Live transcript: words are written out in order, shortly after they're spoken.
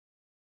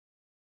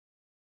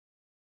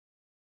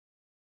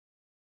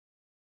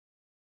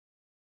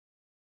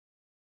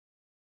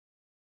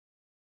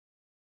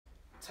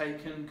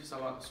Taken because I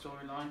like the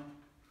storyline.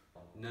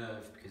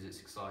 Nerve because it's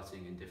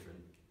exciting and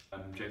different.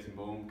 Jason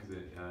Bourne because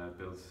it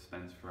builds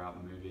suspense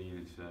throughout the movie and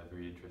it's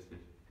very interesting.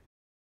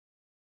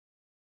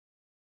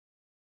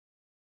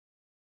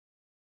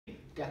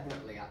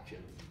 Definitely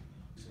action.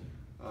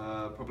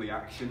 Probably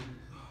action.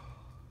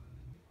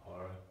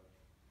 Horror.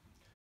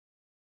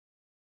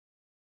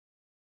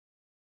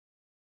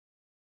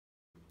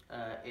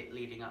 It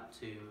leading up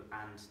to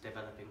and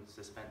developing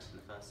suspense in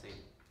the first scene.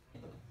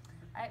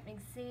 Opening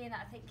scene,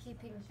 I think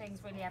keeping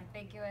things really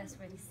ambiguous,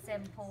 really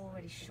simple,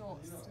 really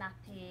short,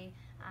 snappy,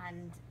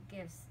 and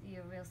gives you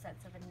a real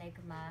sense of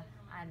enigma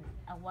and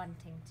a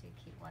wanting to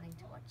keep wanting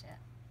to watch it.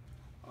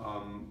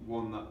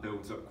 One that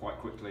builds up quite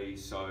quickly,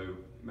 so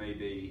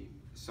maybe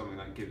something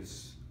that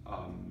gives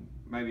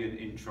maybe an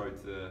intro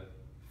to the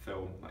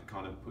film that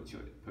kind of puts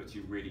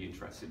you really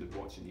interested in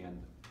watching the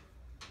end.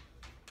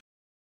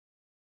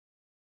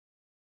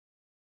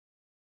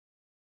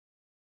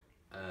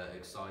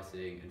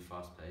 Exciting and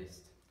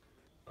fast-paced.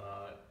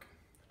 Like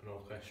an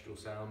orchestral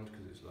sound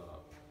because it's like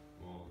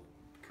more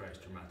creates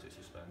dramatic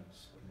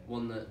suspense.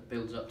 One that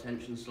builds up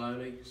tension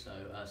slowly, so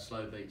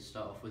slow beats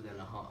start off with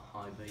and a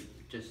high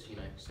beat, just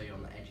so you're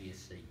on the edge of your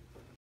seat.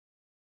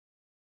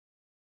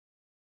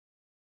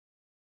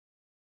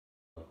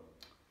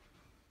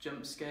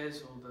 Jump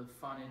scares or the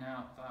finding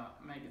out that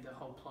maybe the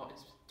whole plot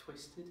is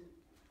twisted.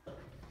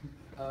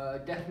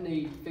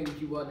 Definitely things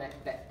you weren't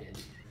expecting.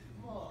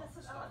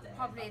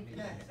 Probably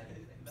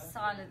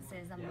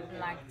silences and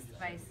blank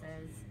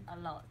spaces a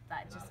lot,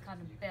 that just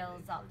kind of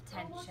builds up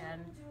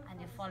tension and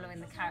you're following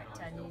the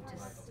character and you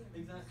just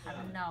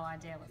have no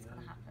idea what's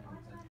going to happen.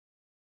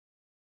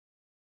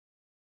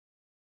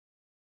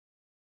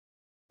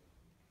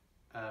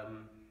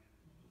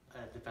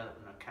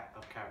 Development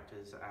of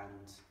characters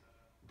and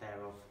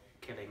thereof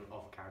killing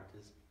of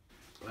characters.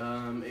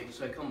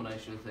 It's a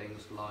combination of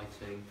things: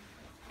 lighting,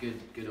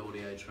 good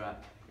audio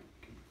track,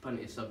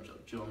 plenty of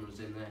sub-genres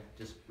in there,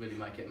 just really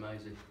make it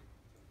amazing.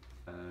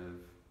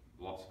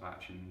 Lots of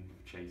action,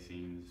 chase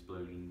scenes,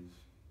 explosions,